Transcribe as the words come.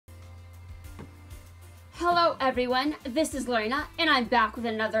Hello everyone, this is Lorena, and I'm back with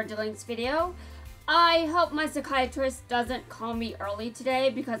another Delinks video. I hope my psychiatrist doesn't call me early today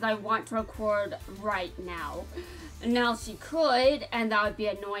because I want to record right now. Now she could, and that would be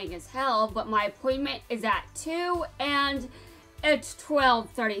annoying as hell, but my appointment is at 2, and it's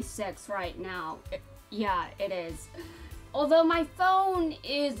 12:36 right now. Yeah, it is. Although my phone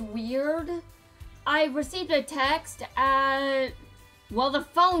is weird, I received a text at... Well, the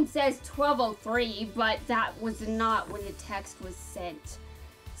phone says 12:03, but that was not when the text was sent.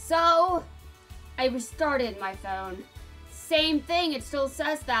 So, I restarted my phone. Same thing, it still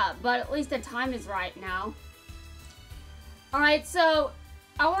says that, but at least the time is right now. Alright, so,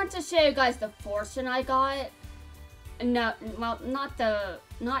 I want to show you guys the fortune I got. No, well,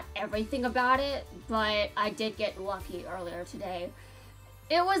 not everything about it, but I did get lucky earlier today.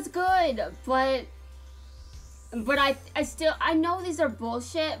 It was good, but I know these are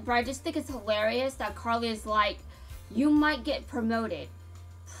bullshit, but I just think it's hilarious that Carly is like, you might get promoted.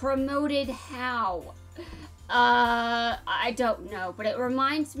 Promoted how? I don't know, but it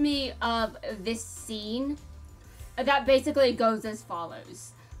reminds me of this scene that basically goes as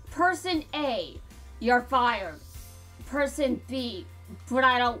follows. Person A, you're fired. Person B, but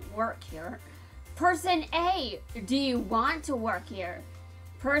I don't work here. Person A, do you want to work here?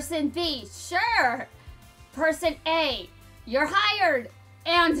 Person B, sure. Person A, you're hired,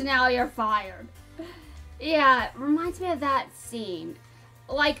 and now you're fired. Yeah, it reminds me of that scene.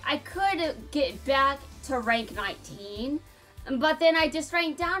 Like, I could get back to rank 19, but then I just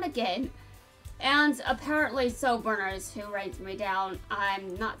ranked down again. And apparently Soulburner is who ranked me down.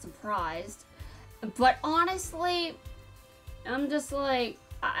 I'm not surprised. But honestly, I'm just like,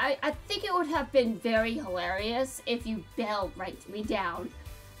 I think it would have been very hilarious if you Belle ranked me down.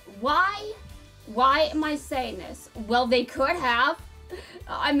 Why? Why am I saying this? Well, they could have.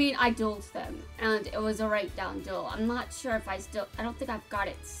 I mean, I dueled them, and it was a rank down duel. I'm not sure if I don't think I've got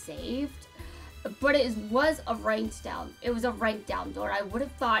it saved, but it was a ranked down. It was a ranked down duel. I would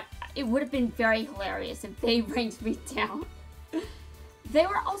have thought it would have been very hilarious if they ranked me down. They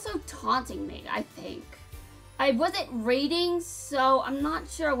were also taunting me, I think. I wasn't reading, so I'm not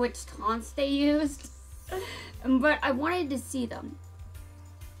sure which taunts they used, but I wanted to see them.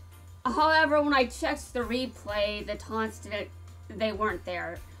 However, when I checked the replay, the taunts they weren't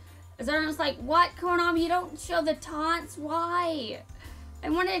there. So I was like, what, Konami, you don't show the taunts? Why? I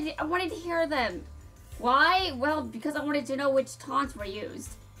wanted to hear them. Why? Well, because I wanted to know which taunts were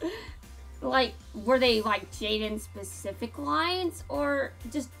used. Like, were they like Jaden specific lines or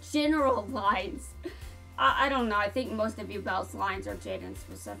just general lines? I don't know. I think most of you Belle's lines are Jaden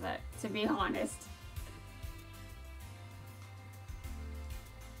specific, to be honest.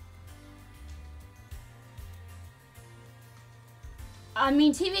 I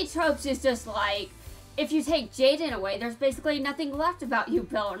mean, TV Tropes is just like, if you take Jaden away, there's basically nothing left about you,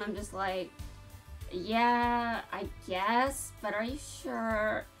 Belle. And I'm just like, yeah, I guess, but are you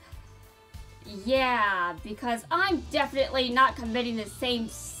sure? Yeah, because I'm definitely not committing the same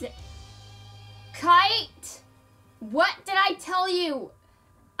Kite? What did I tell you?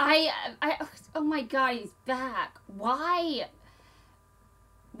 Oh my god, he's back. Why?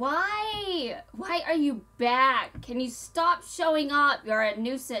 Why? Why are you back? Can you stop showing up? You're a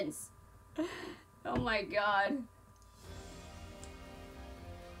nuisance. Oh my god.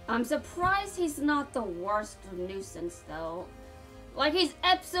 I'm surprised he's not the worst nuisance though. Like, he's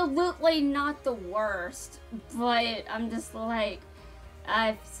absolutely not the worst, but I'm just like,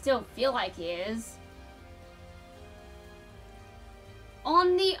 I still feel like he is.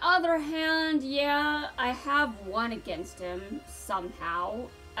 On the other hand, yeah, I have won against him somehow.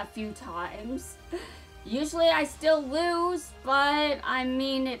 A few times. Usually I still lose, but I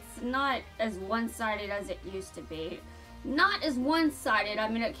mean, it's not as one-sided as it used to be. Not as one-sided. I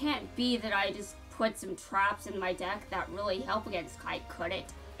mean, it can't be that I just put some traps in my deck that really help against Kite, could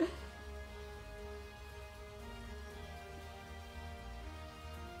it?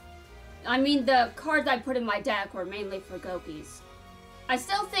 I mean, the cards I put in my deck were mainly for Gokis. I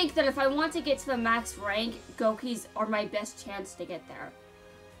still think that if I want to get to the max rank, Gokis are my best chance to get there.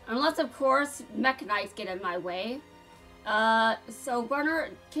 Unless, of course, Mech Knights get in my way.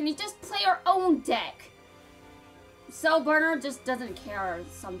 Soulburner, can you just play your own deck? Soulburner just doesn't care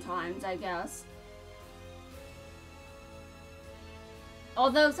sometimes, I guess.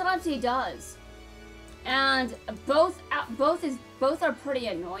 Although, sometimes he does. And both are pretty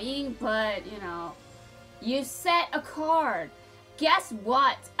annoying, but, you know. You set a card. Guess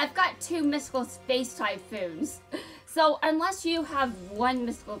what? I've got 2 Mystical Space Typhoons. So, unless you have 1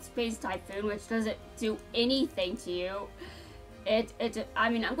 Mystical Space Typhoon, which doesn't do anything to you, I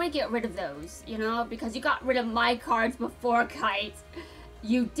mean, I'm gonna get rid of those, you know, because you got rid of my cards before, Kite.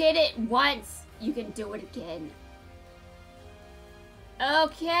 You did it once, you can do it again.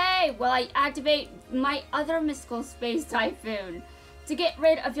 Okay, well, I activate my other mystical space typhoon to get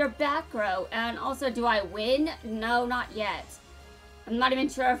rid of your back row. And also, do I win? No, not yet. I'm not even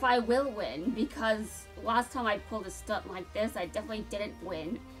sure if I will win, because last time I pulled a stunt like this, I definitely didn't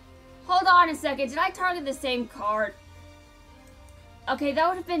win. Hold on a second, did I target the same card? Okay, that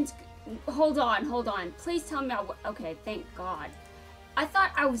would have been... Hold on. Please tell me okay, thank God. I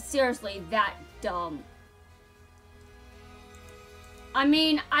thought I was seriously that dumb. I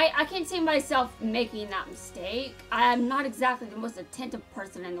mean, I can't see myself making that mistake. I am not exactly the most attentive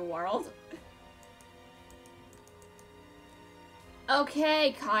person in the world.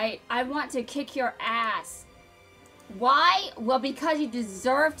 Okay, Kite, I want to kick your ass. Why? Well, because you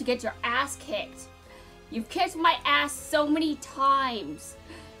deserve to get your ass kicked. You've kicked my ass so many times.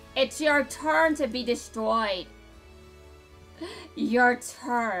 It's your turn to be destroyed. Your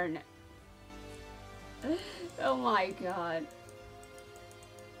turn. Oh my God.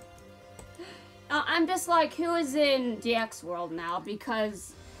 I'm just like, who is in DX world now?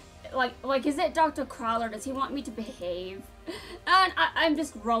 Because, like, is it Dr. Crowler? Does he want me to behave? And I'm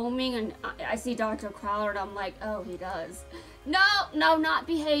just roaming and I see Dr. Crowler and I'm like, oh, he does. No, not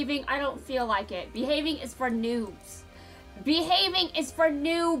behaving. I don't feel like it. Behaving is for noobs. Behaving is for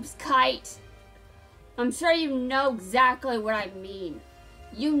noobs, Kite. I'm sure you know exactly what I mean.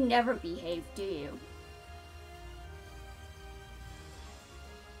 You never behave, do you?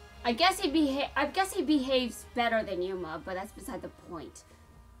 I guess he behaves better than Yuma, but that's beside the point.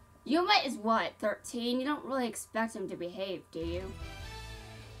 Yuma is what, 13? You don't really expect him to behave, do you?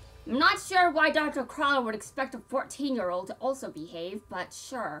 I'm not sure why Dr. Crowler would expect a 14-year-old to also behave, but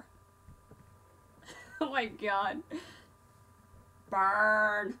sure. Oh my God.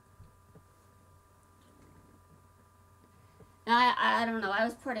 Burn. I don't know, I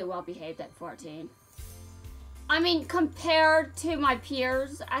was pretty well behaved at 14. I mean, compared to my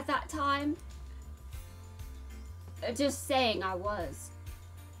peers at that time. Just saying, I was.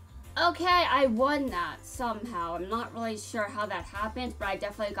 Okay, I won that somehow. I'm not really sure how that happened, but I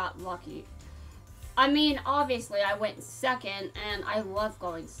definitely got lucky. I mean, obviously, I went second, and I love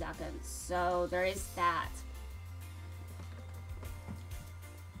going second, so there is that.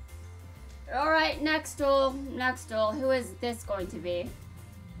 Alright, next duel. Next duel. Who is this going to be?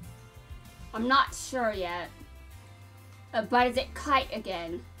 I'm not sure yet. But is it Kite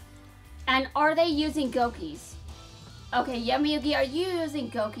again? And are they using Gokis? Okay, Yumiyugi, are you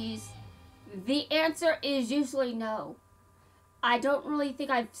using Gokis? The answer is usually no. I don't really think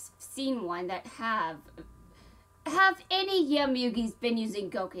I've seen one that have. Have any Yumiyugis been using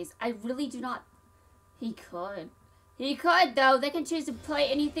Gokis? I really do not. He could. He could, though. They can choose to play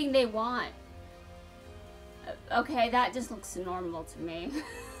anything they want. Okay, that just looks normal to me.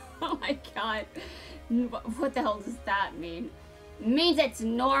 Oh my God. What the hell does that mean? It means it's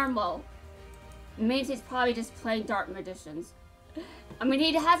normal. It means he's probably just playing Dark Magicians. I mean,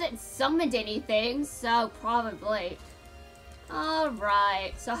 he hasn't summoned anything, so probably.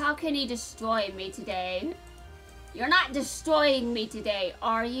 Alright, so how can he destroy me today? You're not destroying me today,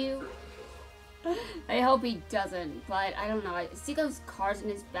 are you? I hope he doesn't, but I don't know. I see those cards in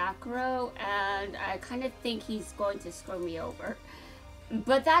his back row, and I kind of think he's going to screw me over.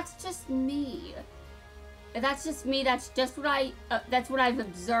 But that's just me. That's just me. That's just what I've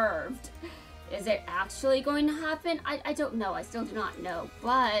observed. Is it actually going to happen? I don't know. I still do not know.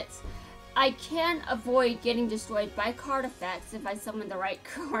 But I can avoid getting destroyed by card effects if I summon the right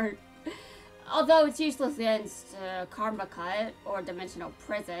card. Although it's useless against Karma Cut or Dimensional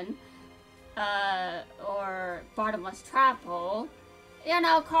Prison or Bottomless Trap Hole. You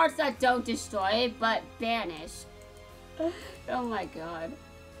know, cards that don't destroy but banish. Oh my God.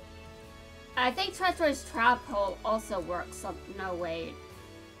 I think Treacherous Trap Hole also works. No, wait.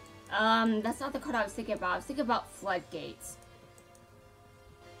 That's not the card I was thinking about. I was thinking about Floodgates.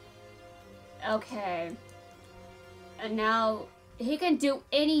 Okay. And now, he can do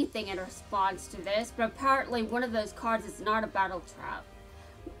anything in response to this, but apparently one of those cards is not a battle trap.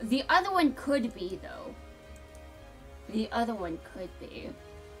 The other one could be, though. The other one could be.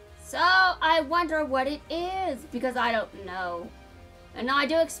 So, I wonder what it is, because I don't know. And now I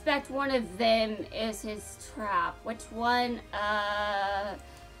do expect one of them is his trap. Which one?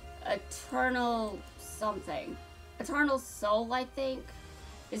 Eternal something. Eternal Soul, I think.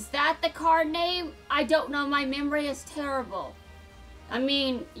 Is that the card name? I don't know. My memory is terrible. I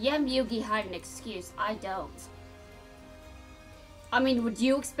mean, Yugi had an excuse. I don't. I mean, would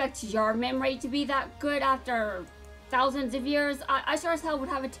you expect your memory to be that good after thousands of years, I sure as hell would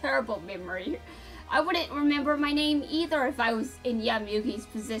have a terrible memory. I wouldn't remember my name either if I was in Yamugi's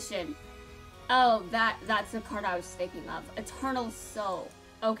position. Oh, that's the card I was thinking of. Eternal Soul.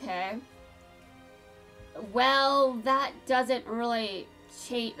 Okay. Well, that doesn't really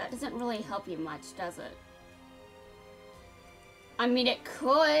change. That doesn't really help you much, does it? I mean, it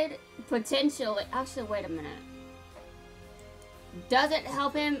could potentially. Actually, wait a minute. Does it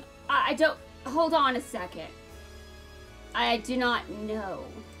help him? I don't. Hold on a second. I do not know.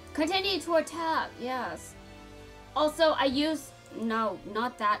 Continue to attack. Yes. Also, I use. No,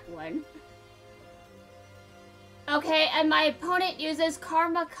 not that one. Okay, and my opponent uses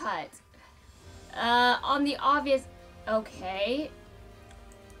Karma Cut. On the obvious... Okay.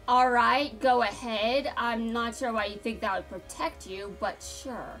 Alright, go ahead. I'm not sure why you think that would protect you, but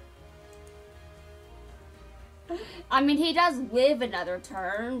sure. I mean, he does live another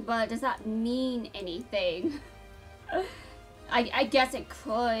turn, but does that mean anything? I guess it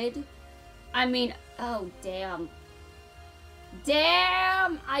could. I mean, oh, damn.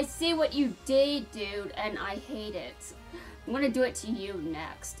 Damn! I see what you did, dude, and I hate it. I'm gonna do it to you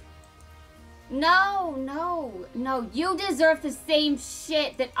next. No, no, no. You deserve the same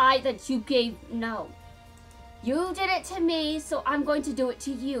shit that you gave. No. You did it to me, so I'm going to do it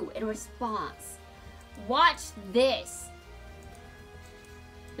to you in response. Watch this.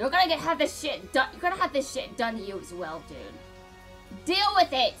 You're gonna have this shit done. You're gonna have this shit done to you as well, dude. Deal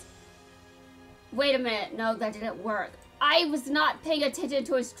with it. Wait a minute. No, that didn't work. I was not paying attention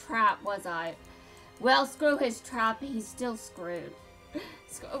to his trap, was I? Well, screw his trap. He's still screwed.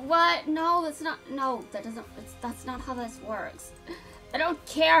 What? No, that's not. No, that doesn't. That's not how this works. I don't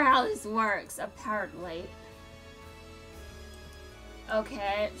care how this works. Apparently.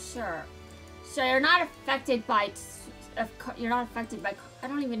 Okay, sure. So you're not affected by. You're not affected by. I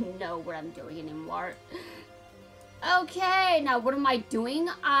don't even know what I'm doing anymore. Okay, now what am I doing?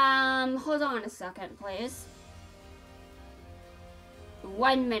 Hold on a second, please.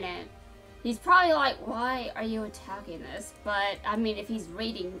 1 minute. He's probably like, why are you attacking this? But I mean, if he's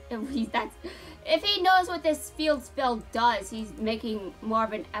reading, if he knows what this field spell does, he's making more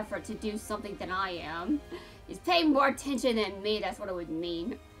of an effort to do something than I am. He's paying more attention than me. That's what it would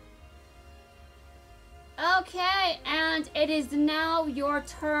mean. Okay, and it is now your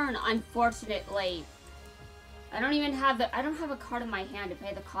turn. Unfortunately, I don't have a card in my hand to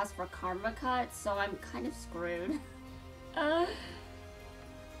pay the cost for Karma Cut, so I'm kind of screwed.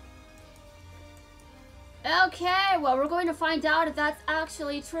 Okay, well, we're going to find out if that's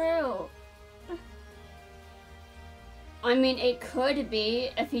actually true. I mean, it could be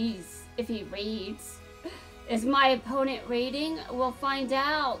if he reads. Is my opponent reading? We'll find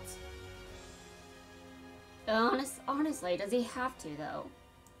out. Honestly, does he have to though?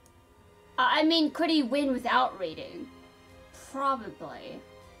 I mean, could he win without reading? Probably.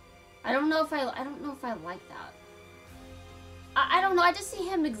 I don't know if I like that. I don't know. I just see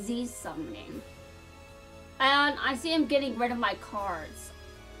him exist summoning. And I see him getting rid of my cards.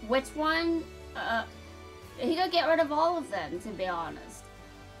 Which one? He could get rid of all of them, to be honest.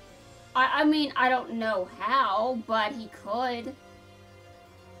 I mean, I don't know how, but he could.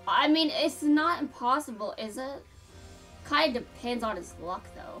 I mean, it's not impossible, is it? Kind of depends on his luck,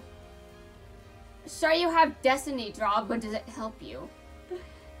 though. Sure, you have Destiny Draw, but does it help you?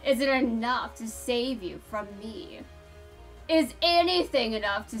 Is it enough to save you from me? Is anything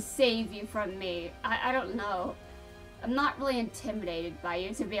enough to save you from me? I don't know. I'm not really intimidated by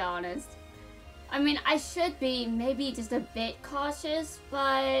you, to be honest. I mean, I should be maybe just a bit cautious,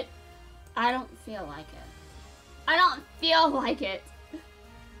 but I don't feel like it. I don't feel like it.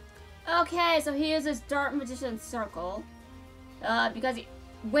 Okay, so he uses Dark Magician's Circle. Because he...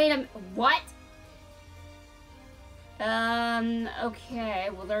 Wait a minute. What? Okay.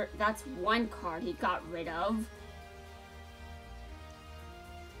 Well, that's one card he got rid of.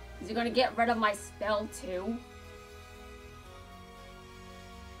 Is he gonna get rid of my spell too?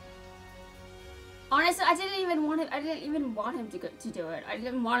 Honestly, I didn't even want him to do it. I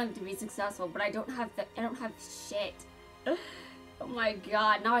didn't want him to be successful, but I don't have shit. Oh my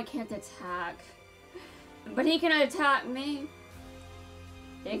god, now I can't attack. But he can attack me.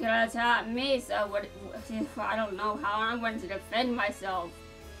 He can attack me, so what? I don't know how I'm going to defend myself.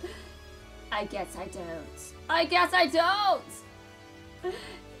 I guess I don't. I guess I don't!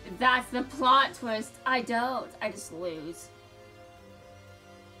 That's the plot twist. I don't. I just lose.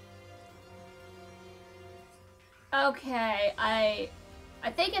 Okay, I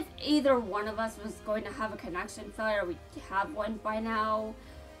think if either one of us was going to have a connection failure, we'd have one by now.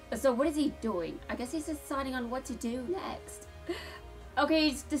 So what is he doing? I guess he's deciding on what to do next.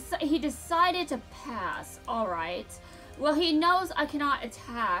 Okay, he decided to pass. Alright. Well, he knows I cannot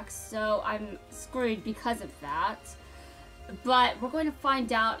attack, so I'm screwed because of that. But we're going to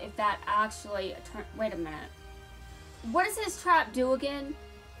find out if that actually... Wait a minute. What does his trap do again?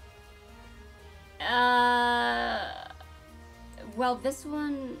 Well, this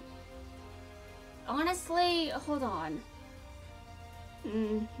one... Honestly, hold on.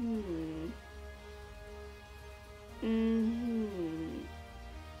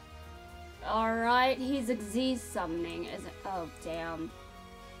 Alright, he's Xyz summoning, is it? Oh, damn.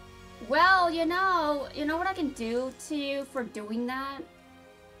 Well, you know what I can do to you for doing that?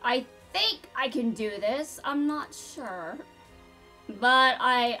 I think I can do this. I'm not sure. But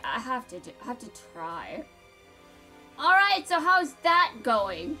I have to try. Alright, so how's that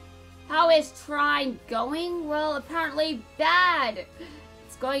going? How is trying going? Well, apparently bad.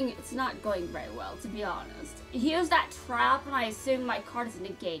 It's not going very well, to be honest. He used that trap, and I assume my card is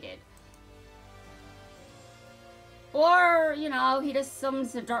negated. Or, you know, he just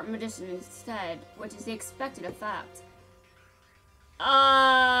summons the Dark Magician instead, which is the expected effect.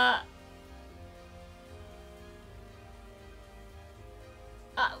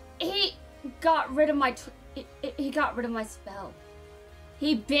 He got rid of my he got rid of my spell.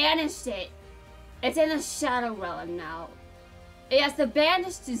 He banished it. It's in the Shadow Realm now. Yes, the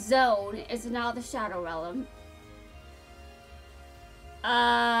banished zone is now the Shadow Realm.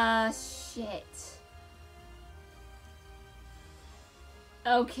 Shit.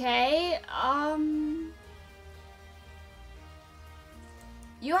 Okay,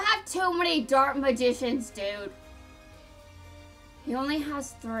 you have too many Dark Magicians, dude. He only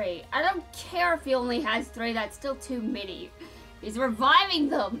has 3. I don't care if he only has 3, that's still too many. He's reviving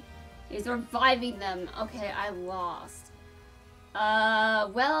them. He's reviving them. Okay, I lost.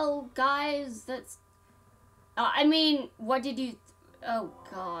 Well, guys, that's... I mean, what did you... Oh,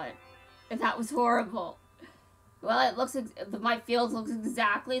 God. That was horrible. Well, it looks... My field looks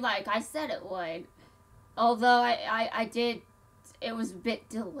exactly like I said it would. Although, I did... It was a bit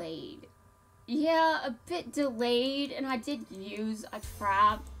delayed. Yeah, a bit delayed, and I did use a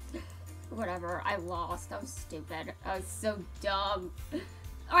trap. Whatever, I lost. I was stupid. I was so dumb.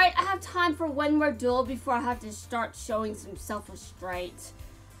 Alright, I have time for one more duel before I have to start showing some self-restraint.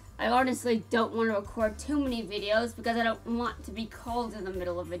 I honestly don't want to record too many videos because I don't want to be called in the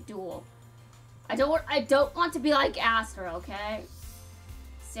middle of a duel. I don't want to be like Aster, okay?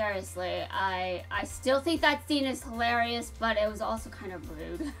 Seriously, I still think that scene is hilarious, but it was also kind of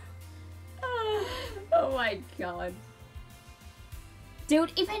rude. Oh my god.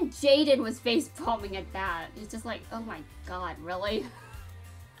 Dude, even Jaden was face palming at that. He's just like, oh my god, really?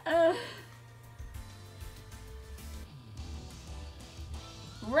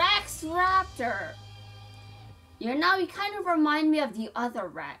 Rex Raptor! You know, you kind of remind me of the other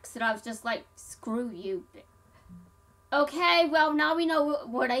Rex, and I was just like, screw you. Okay, well, now we know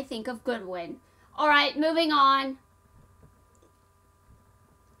what I think of Goodwin. Alright, moving on.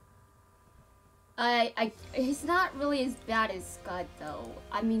 He's not really as bad as Scud, though.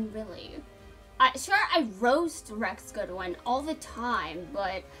 I mean, really. Sure, I roast Rex Goodwin all the time,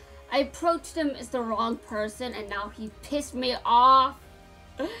 but I approached him as the wrong person, and now he pissed me off.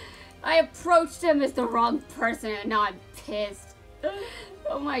 I approached him as the wrong person, and now I'm pissed.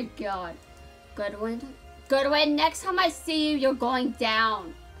 Oh my god. Goodwin? Goodwin, next time I see you, you're going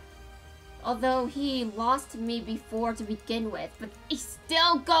down. Although he lost to me before to begin with, but he's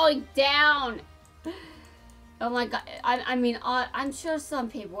still going down. Oh my god, I mean, I'm sure some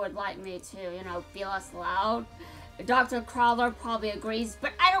people would like me to, you know, be less loud. Dr. Crowler probably agrees,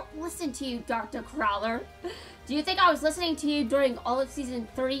 but I don't listen to you, Dr. Crowler. Do you think I was listening to you during all of Season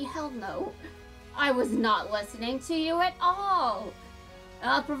 3? Hell no. I was not listening to you at all.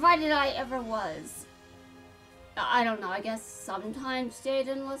 Provided I ever was. I don't know, I guess sometimes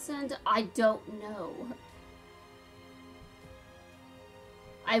Jaden listened. I don't know.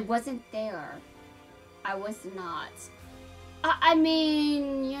 I wasn't there. I was not. I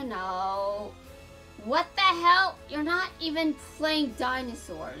mean, you know, what the hell? You're not even playing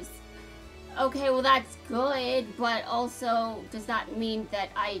dinosaurs. Okay, well that's good, but also, does that mean that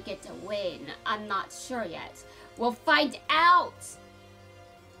I get to win? I'm not sure yet. We'll find out!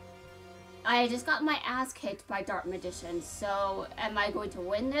 I just got my ass kicked by Dark Magician, so am I going to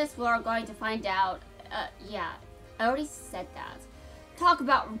win this? We're going to find out. Yeah, I already said that. Talk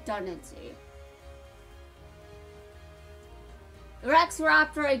about redundancy. Rex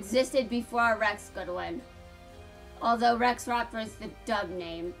Raptor existed before Rex Goodwin. Although Rex Raptor is the dub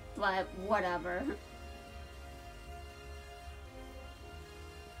name, but whatever.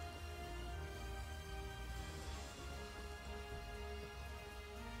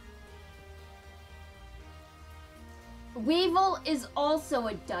 Weevil is also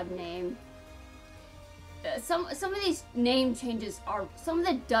a dumb name. Some of these name changes are, some of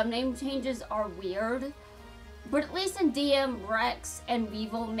the dumb name changes are weird, but at least in DM, Rex and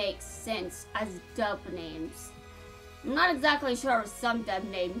Weevil make sense as dub names. I'm not exactly sure where some dub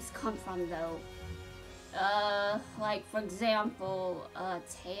names come from though. Like for example,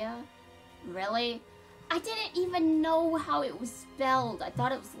 Taya? Really? I didn't even know how it was spelled. I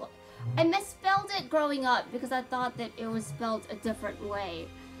thought it was, I misspelled it growing up because I thought that it was spelled a different way.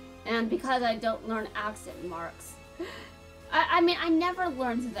 And because I don't learn accent marks. I mean, I never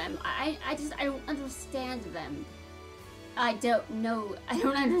learned them. I don't understand them. I don't know. I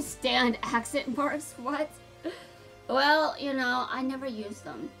don't understand accent marks. What? Well, you know, I never use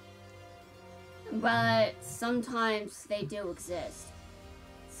them. But sometimes they do exist.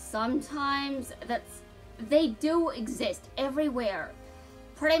 Sometimes they do exist everywhere.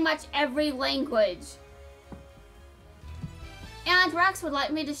 Pretty much every language. And Rex would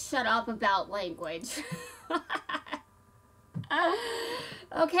like me to shut up about language.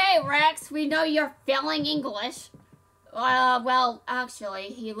 Okay, Rex, we know you're failing English. Well, actually,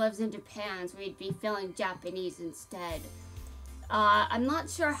 he lives in Japan, so he'd be failing Japanese instead. I'm not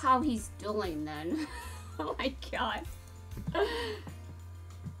sure how he's doing then. Oh my god.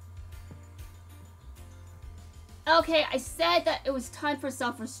 Okay, I said that it was time for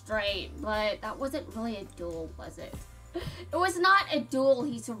self-restraint, but that wasn't really a duel, was it? It was not a duel,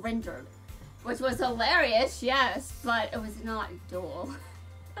 he surrendered. Which was hilarious, yes, but it was not a duel.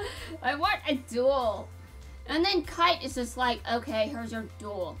 I want a duel. And then Kite is just like, okay, here's your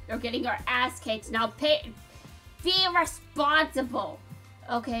duel. You're getting your ass kicked, now be responsible.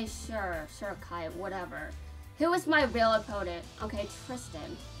 Okay, sure, Kite, whatever. Who was my real opponent? Okay,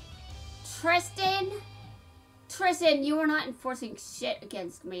 Tristan. Tristan, you are not enforcing shit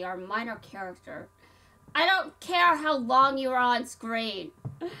against me, you're a minor character. I don't care how long you are on screen.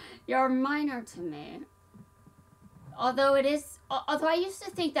 You're minor to me. Although I used to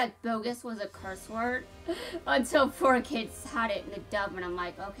think that bogus was a curse word until 4Kids had it in the dub, and I'm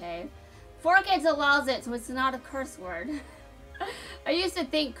like, okay, 4Kids allows it, so it's not a curse word. I used to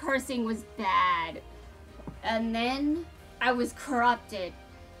think cursing was bad, and then I was corrupted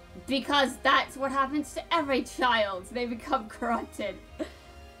because that's what happens to every child. They become corrupted.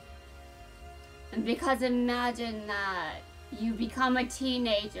 And because imagine that you become a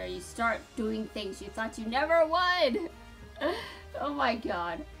teenager, you start doing things you thought you never would. Oh my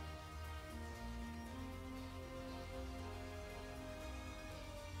god.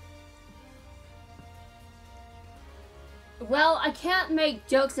 Well, I can't make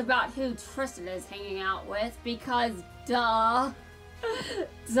jokes about who Tristan is hanging out with because duh.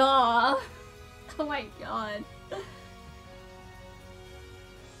 Duh. Oh my god.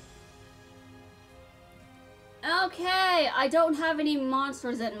 Okay, I don't have any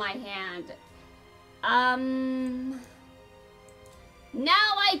monsters in my hand. Now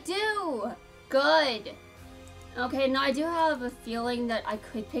I do! Good. Okay, now I do have a feeling that I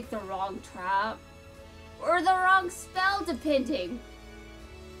could pick the wrong trap. Or the wrong spell, depending.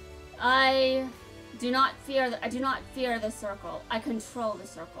 I do not fear the circle. I control the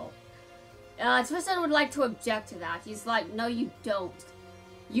circle. Tristan would like to object to that. He's like, no you don't.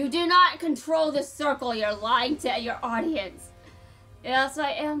 You do not control the circle, you're lying to your audience. Yes,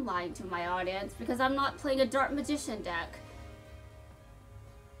 I am lying to my audience because I'm not playing a Dark Magician deck.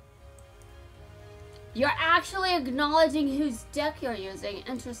 You're actually acknowledging whose deck you're using.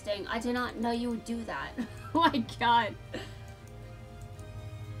 Interesting. I did not know you would do that. Oh my god.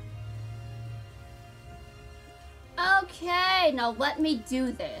 Okay, now let me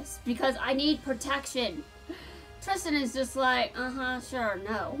do this because I need protection. Tristan is just like, sure,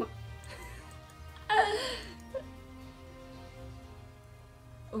 no.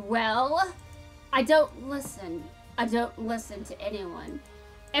 Well, I don't listen. I don't listen to anyone.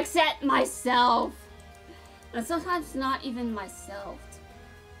 Except myself. And sometimes not even myself.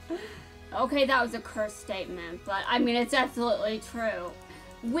 Okay, that was a curse statement, but I mean, it's absolutely true.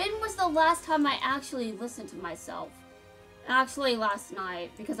 When was the last time I actually listened to myself? Actually, last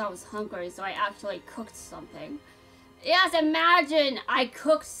night, because I was hungry, so I actually cooked something. Yes, imagine I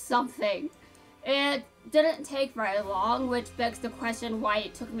cooked something. It didn't take very long, which begs the question why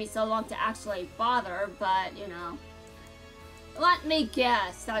it took me so long to actually bother, but, you know. Let me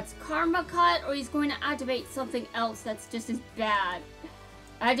guess, that's Karma Cut, or he's going to activate something else that's just as bad.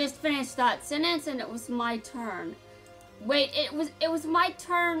 I just finished that sentence and it was my turn. Wait, it was my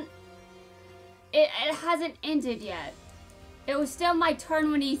turn. It hasn't ended yet. It was still my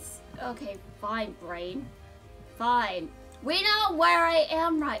turn when he's... Okay, fine, brain. Fine. We know where I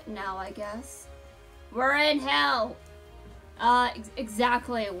am right now, I guess. We're in hell.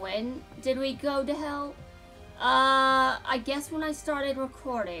 Exactly when did we go to hell? I guess when I started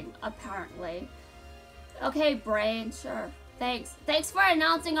recording, apparently. Okay, Brain, sure. Thanks. Thanks for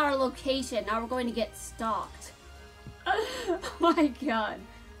announcing our location. Now we're going to get stalked. Oh my god.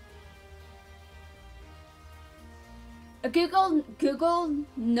 Google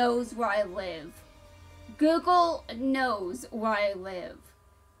knows where I live. Google knows where I live.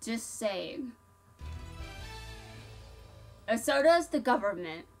 Just saying. So does the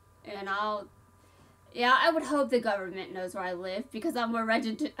government. And yeah, I would hope the government knows where I live because I'm a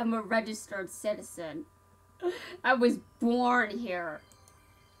registered citizen. I was born here.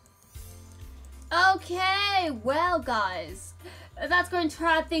 Okay, well guys, that's going to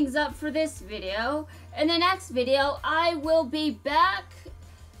wrap things up for this video. In the next video, I will be back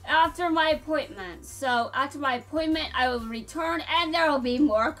after my appointment. So after my appointment, I will return and there will be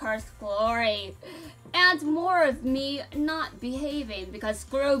more Cursed Glory. And more of me not behaving because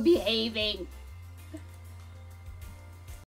screw behaving.